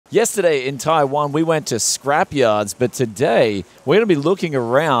Yesterday in Taiwan, we went to scrapyards, but today we're going to be looking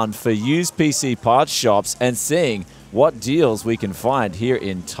around for used PC parts shops and seeing what deals we can find here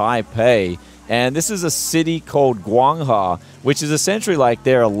in Taipei. And this is a city called Guang, which is essentially like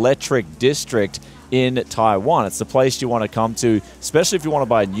their electric district in Taiwan. It's the place you want to come to, especially if you want to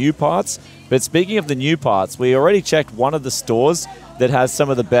buy new parts. But speaking of the new parts, we already checked one of the stores that has some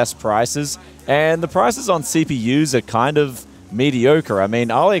of the best prices, and the prices on CPUs are kind of mediocre. I mean,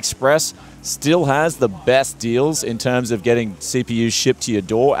 AliExpress still has the best deals in terms of getting CPUs shipped to your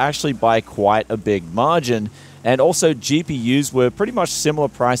door, actually by quite a big margin. And also GPUs were pretty much similar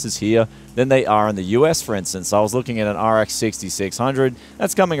prices here than they are in the US, for instance. I was looking at an RX 6600,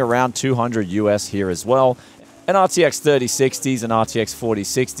 that's coming around 200 US here as well. And RTX 3060s and RTX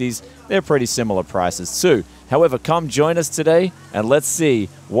 4060s, they're pretty similar prices too. However, come join us today and let's see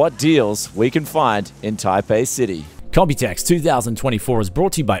what deals we can find in Taipei City. Computex 2024 is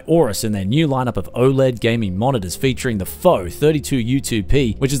brought to you by Aorus and their new lineup of OLED gaming monitors featuring the Faux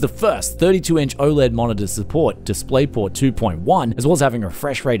 32U2P, which is the first 32-inch OLED monitor to support DisplayPort 2.1, as well as having a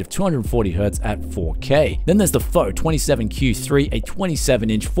refresh rate of 240Hz at 4K. Then there's the Faux 27Q3, a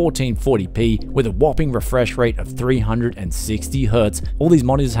 27-inch 1440p with a whopping refresh rate of 360Hz. All these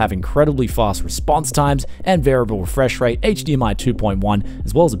monitors have incredibly fast response times and variable refresh rate, HDMI 2.1,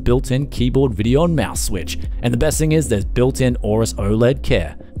 as well as a built-in keyboard, video, and mouse switch. And the best thing is there's built-in Aorus OLED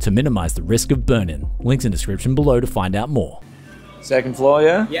care to minimize the risk of burn-in. Links in the description below to find out more. Second floor,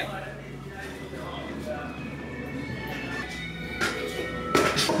 yeah? Yeah.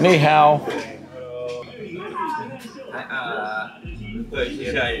 Ni hao.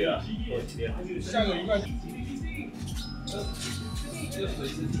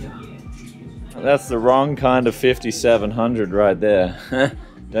 That's the wrong kind of 5700 right there.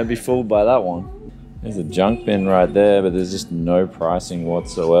 Don't be fooled by that one. There's a junk bin right there, but there's just no pricing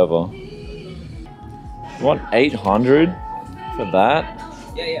whatsoever. You want 800 for that?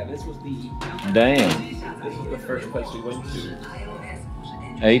 Yeah, this was the... Damn. This was the first place we went to.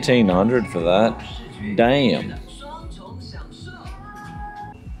 1800 for that? Damn.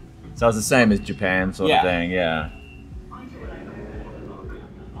 So it's the same as Japan sort of thing, yeah.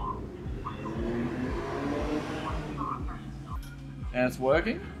 And it's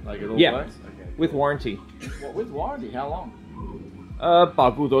working? Like it all works? Okay. With warranty. What, with warranty? How long?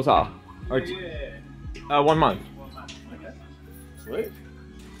 保固多少? 1 month. Okay. Sweet.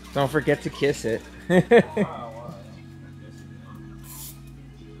 Don't forget to kiss it.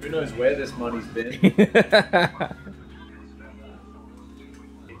 Who knows where this money's been?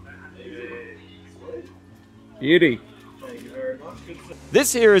 Beauty. Thank you very much.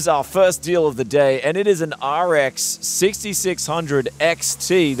 This here is our first deal of the day, and it is an RX 6600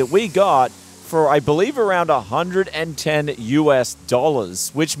 XT that we got for, I believe, around $110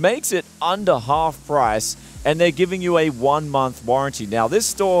 US, which makes it under half price, and they're giving you a 1-month warranty. Now, this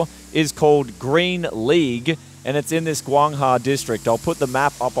store is called Green League, and it's in this Guang district. I'll put the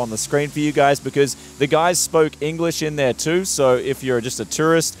map up on the screen for you guys because the guys spoke English in there too, so if you're just a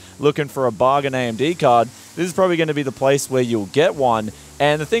tourist looking for a bargain AMD card, this is probably going to be the place where you'll get one.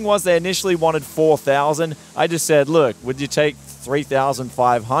 And the thing was, they initially wanted 4,000. I just said, look, would you take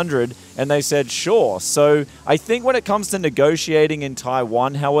 3,500? And they said, sure. So I think when it comes to negotiating in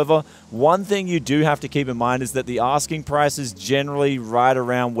Taiwan, however, one thing you do have to keep in mind is that the asking price is generally right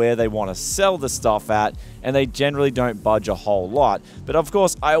around where they want to sell the stuff at, and they generally don't budge a whole lot. But of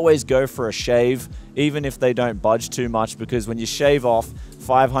course, I always go for a shave, even if they don't budge too much, because when you shave off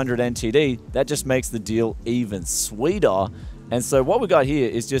 500 NTD, that just makes the deal even sweeter. And so what we got here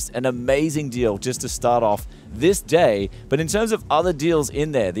is just an amazing deal just to start off this day. But in terms of other deals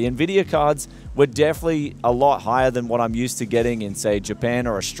in there, the Nvidia cards were definitely a lot higher than what I'm used to getting in, say, Japan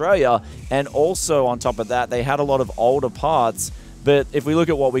or Australia. And also on top of that, they had a lot of older parts. But if we look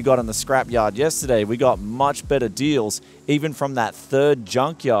at what we got in the scrapyard yesterday, we got much better deals, even from that third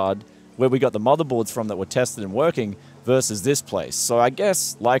junkyard where we got the motherboards from that were tested and working versus this place. So I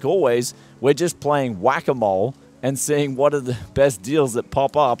guess, like always, we're just playing whack-a-mole and seeing what are the best deals that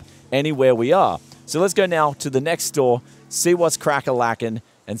pop up anywhere we are. So let's go now to the next store, see what's crack-a-lackin',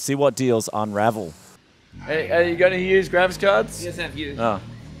 and see what deals unravel. Hey, are you going to use graphics cards? Yes, I've used. Oh,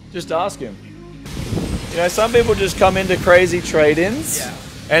 just ask him. You know, some people just come into crazy trade-ins,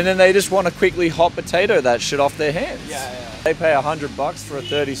 and then they just want to quickly hot potato that shit off their hands. They pay $100 for a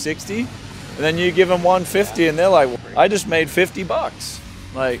 3060, and then you give them 150, and they're like, well, I just made $50.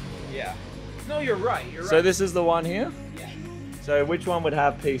 Like, No, you're right. so this is the one here? Yeah. So which one would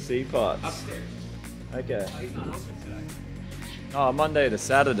have PC parts? Upstairs. Okay. Oh, he's not open today. Oh, Monday to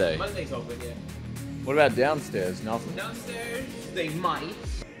Saturday. Monday's open, yeah. What about downstairs? Nothing. Downstairs, they might.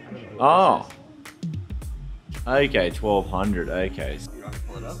 Oh. Okay, 1200. Okay. You want to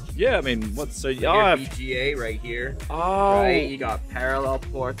pull it up? Yeah, I mean, what's so? Your VGA right here. Oh. Right. You got parallel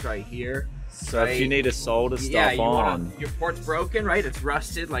ports right here. So if you need to solder stuff yeah, on. Your port's broken, right? It's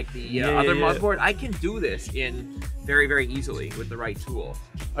rusted like the other motherboard. I can do this in very, very easily with the right tool.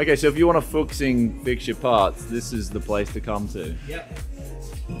 Okay, so if you want to fix your parts, this is the place to come to. Yep.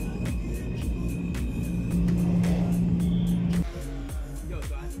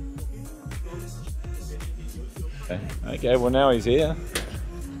 Okay, well now he's here.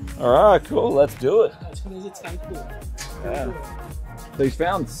 Alright, cool, let's do it. Yeah. So he's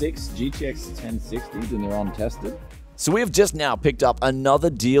found 6 GTX 1060s and they're untested. So we have just now picked up another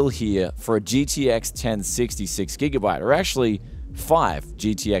deal here for a GTX 1066 gigabyte, or actually 5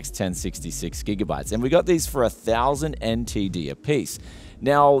 GTX 1066 gigabytes. And we got these for 1000 NTD a piece.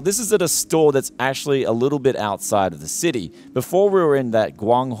 Now, this is at a store that's actually a little bit outside of the city. Before we were in that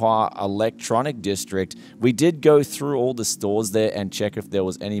Guang electronic district, we did go through all the stores there and check if there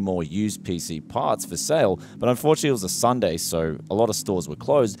was any more used PC parts for sale. But unfortunately, it was a Sunday, so a lot of stores were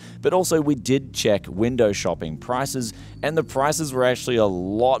closed. But also, we did check window shopping prices, and the prices were actually a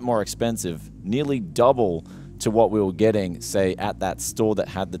lot more expensive, nearly double to what we were getting, say, at that store that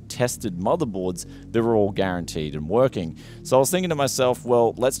had the tested motherboards that were all guaranteed and working. So I was thinking to myself,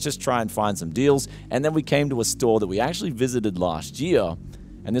 well, let's just try and find some deals. And then we came to a store that we actually visited last year,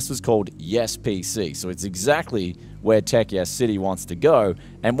 and this was called Yes PC. So it's exactly where Tech Yes City wants to go.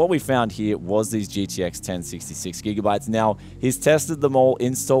 And what we found here was these GTX 1066 gigabytes. Now, he's tested them all,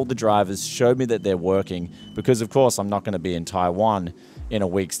 installed the drivers, showed me that they're working, because of course I'm not going to be in Taiwan in a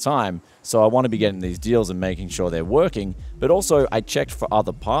week's time. So I want to be getting these deals and making sure they're working. But also I checked for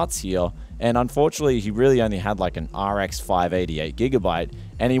other parts here, and unfortunately he really only had like an RX 588 gigabyte,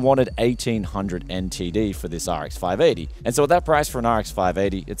 and he wanted 1800 NTD for this RX 580. And so at that price for an RX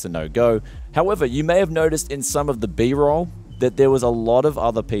 580, it's a no-go. However, you may have noticed in some of the B-roll that there was a lot of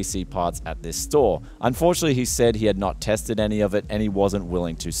other PC parts at this store. Unfortunately, he said he had not tested any of it and he wasn't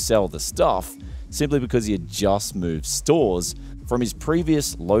willing to sell the stuff, simply because he had just moved stores from his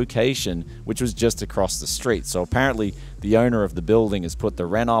previous location, which was just across the street. So apparently the owner of the building has put the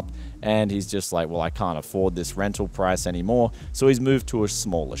rent up, and he's just like, well, I can't afford this rental price anymore, so he's moved to a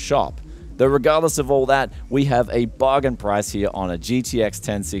smaller shop. Though regardless of all that, we have a bargain price here on a GTX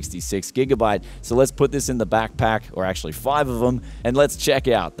 1066 gigabyte. So let's put this in the backpack, or actually 5 of them, and let's check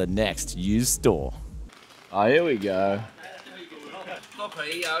out the next used store. Oh, here we go.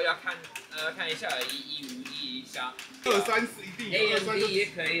 看一下15123是一定有，AMD 也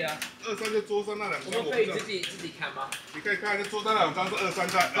可以啊。23就桌上那两张，我们可以自己看吗？你可以看，那桌上那两张是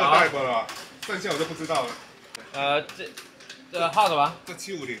23代2代的了，剩下我就不知道了。这号的吗？这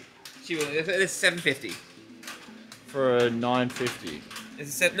750。750 ，this is 750. For a 950.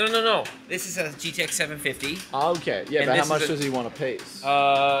 No. This is a GTX 750. Okay, yeah, but how much does he want a piece?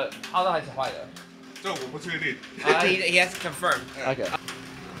 好的还是坏的？这我不确定。He has to confirm. Okay.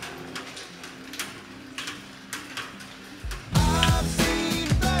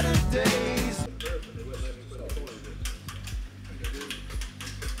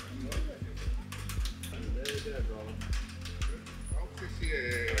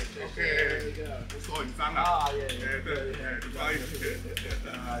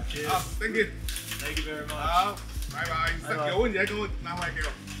 Thank you. Thank you very much. 好，拜拜。有问题再给我拿回来给我。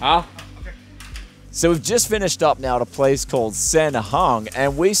好。So we've just finished up now at a place called Sen Hung,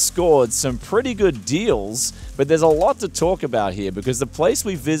 and we scored some pretty good deals, but there's a lot to talk about here because the place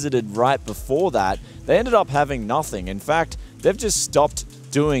we visited right before that, they ended up having nothing. In fact, they've just stopped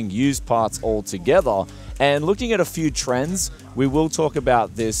doing used parts altogether. And looking at a few trends, we will talk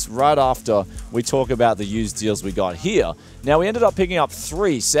about this right after we talk about the used deals we got here. Now, we ended up picking up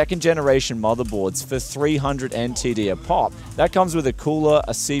 3 second-generation motherboards for 300 NTD a pop. That comes with a cooler,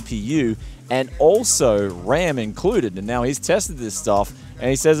 a CPU, and also RAM included. And now he's tested this stuff, and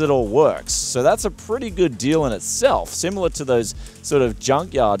he says it all works. So that's a pretty good deal in itself, similar to those sort of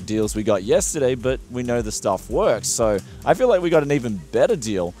junkyard deals we got yesterday, but we know the stuff works. So I feel like we got an even better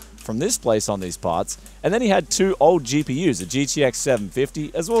deal from this place on these parts. And then he had 2 old GPUs, a GTX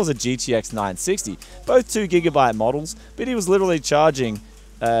 750 as well as a GTX 960, both 2GB models, but he was literally charging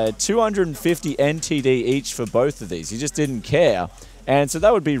 250 NTD each for both of these. He just didn't care. And so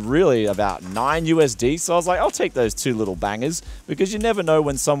that would be really about 9 USD. So I was like, I'll take those 2 little bangers, because you never know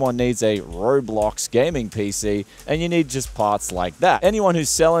when someone needs a Roblox gaming PC and you need just parts like that. Anyone who's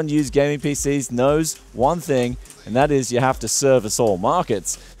selling used gaming PCs knows one thing, and that is you have to service all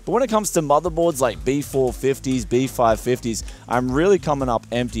markets. But when it comes to motherboards like B450s, B550s, I'm really coming up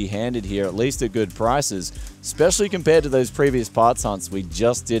empty-handed here, at least at good prices, especially compared to those previous parts hunts we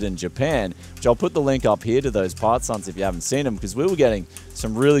just did in Japan, which I'll put the link up here to those parts hunts if you haven't seen them, because we were getting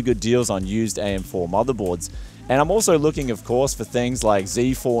some really good deals on used AM4 motherboards. And I'm also looking, of course, for things like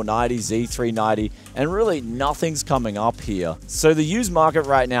Z490, Z390, and really nothing's coming up here. So the used market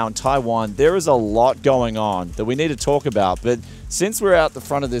right now in Taiwan, there is a lot going on that we need to talk about. But since we're out the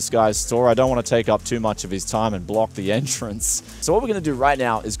front of this guy's store, I don't want to take up too much of his time and block the entrance. So what we're going to do right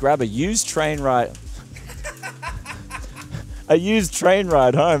now is grab a used train ride. A used train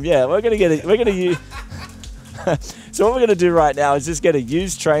ride home. Yeah, we're going to get it. We're going to use... So what we're going to do right now is just get a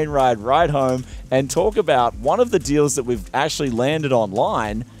used train ride right home and talk about one of the deals that we've actually landed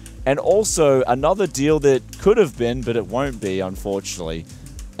online, and also another deal that could have been, but it won't be, unfortunately.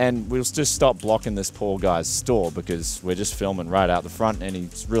 And we'll just stop blocking this poor guy's store because we're just filming right out the front, and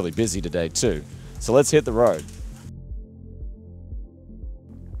he's really busy today too. So let's hit the road.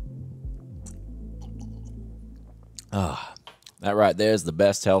 That right there is the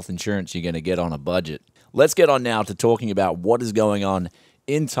best health insurance you're going to get on a budget. Let's get on now to talking about what is going on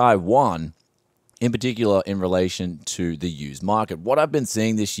in Taiwan, in particular in relation to the used market. What I've been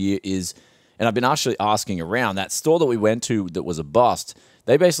seeing this year is, and I've been actually asking around, that store that we went to that was a bust,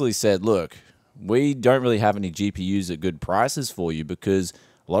 they basically said, look, we don't really have any GPUs at good prices for you because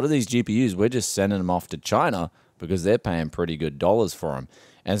a lot of these GPUs, we're just sending them off to China because they're paying pretty good dollars for them.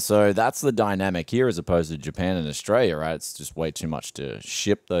 And so that's the dynamic here as opposed to Japan and Australia, right? It's just way too much to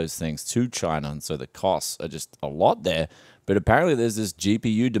ship those things to China, and so the costs are just a lot there. But apparently there's this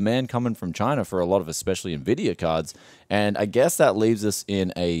GPU demand coming from China for a lot of especially Nvidia cards, and I guess that leaves us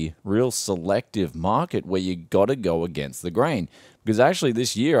in a real selective market where you got to go against the grain. Because actually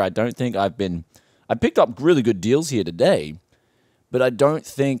this year I don't think I picked up really good deals here today, but I don't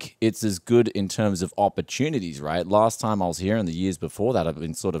think it's as good in terms of opportunities, right? Last time I was here and the years before that, I've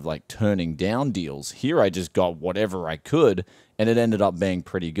been sort of like turning down deals. Here I just got whatever I could, and it ended up being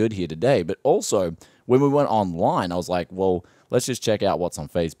pretty good here today. But also, when we went online, I was like, well, let's just check out what's on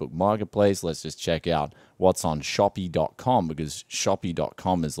Facebook Marketplace. Let's just check out what's on Shopee.com, because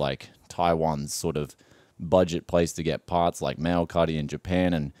Shopee.com is like Taiwan's sort of budget place to get parts like Mailcutty in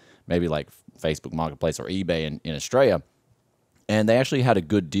Japan and maybe like Facebook Marketplace or eBay in Australia. And they actually had a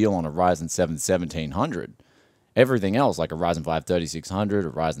good deal on a Ryzen 7 1700. Everything else, like a Ryzen 5 3600, a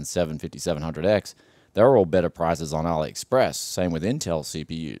Ryzen 7 5700X, they're all better prices on AliExpress. Same with Intel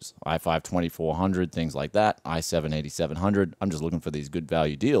CPUs, i5 2400, things like that, i7 8700. I'm just looking for these good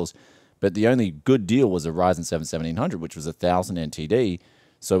value deals. But the only good deal was a Ryzen 7 1700, which was 1000 NTD.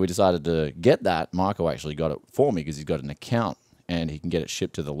 So we decided to get that. Marco actually got it for me because he's got an account and he can get it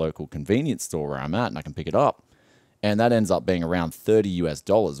shipped to the local convenience store where I'm at, and I can pick it up. And that ends up being around $30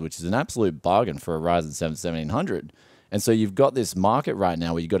 US, which is an absolute bargain for a Ryzen 7 1700. And so you've got this market right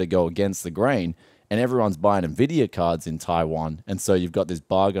now where you've got to go against the grain, and everyone's buying Nvidia cards in Taiwan. And so you've got this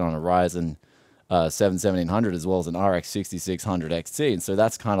bargain on a Ryzen 7 1700 as well as an RX 6600 XT. And so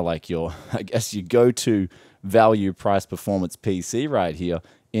that's kind of like your, I guess, your go-to value price performance PC right here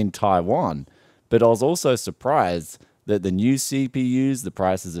in Taiwan. But I was also surprised that the new CPUs, the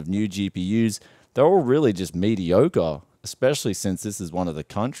prices of new GPUs, they're all really just mediocre, especially since this is one of the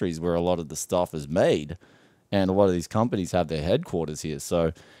countries where a lot of the stuff is made, and a lot of these companies have their headquarters here.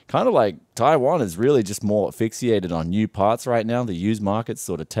 So kind of like Taiwan is really just more fixated on new parts right now. The used market's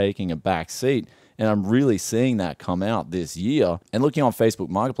sort of taking a back seat, and I'm really seeing that come out this year. And looking on Facebook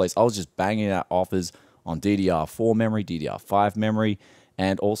Marketplace, I was just banging out offers on DDR4 memory, DDR5 memory,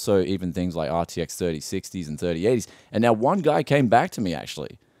 and also even things like RTX 3060s and 3080s. And now one guy came back to me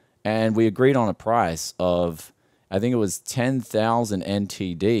actually, and we agreed on a price of, I think it was 10,000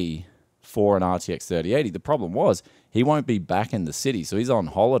 NTD for an RTX 3080. The problem was he won't be back in the city. So he's on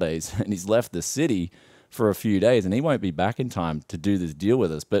holidays and he's left the city for a few days and he won't be back in time to do this deal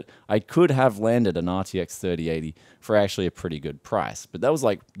with us. But I could have landed an RTX 3080 for actually a pretty good price. But that was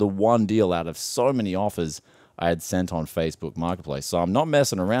like the one deal out of so many offers I had sent on Facebook Marketplace. So I'm not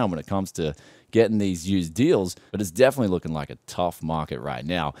messing around when it comes to getting these used deals, but it's definitely looking like a tough market right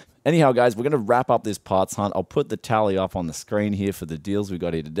now. Anyhow, guys, we're going to wrap up this parts hunt. I'll put the tally up on the screen here for the deals we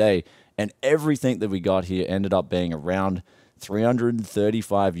got here today, and everything that we got here ended up being around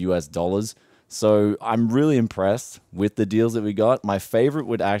 $335 US. So I'm really impressed with the deals that we got. My favorite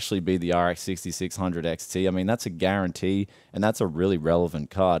would actually be the RX 6600 XT. I mean, that's a guarantee, and that's a really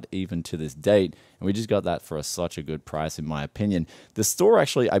relevant card even to this date. And we just got that for such a good price, in my opinion. The store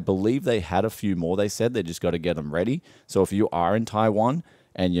actually, I believe they had a few more. They said they just got to get them ready. So if you are in Taiwan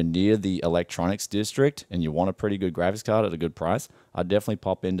and you're near the electronics district and you want a pretty good graphics card at a good price, I'd definitely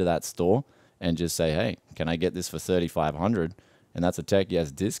pop into that store and just say, hey, can I get this for $3,500? And that's a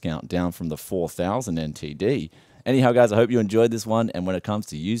TechYes discount down from the 4,000 NTD. Anyhow, guys, I hope you enjoyed this one. And when it comes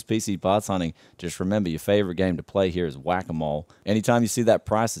to used PC parts hunting, just remember your favorite game to play here is Whack-A-Mole. Anytime you see that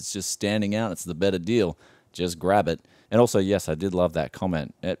price, it's just standing out, it's the better deal, just grab it. And also, yes, I did love that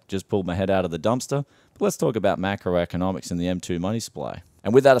comment. It just pulled my head out of the dumpster. But let's talk about macroeconomics in the M2 money supply.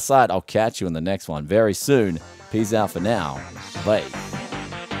 And with that aside, I'll catch you in the next one very soon. Peace out for now. Bye.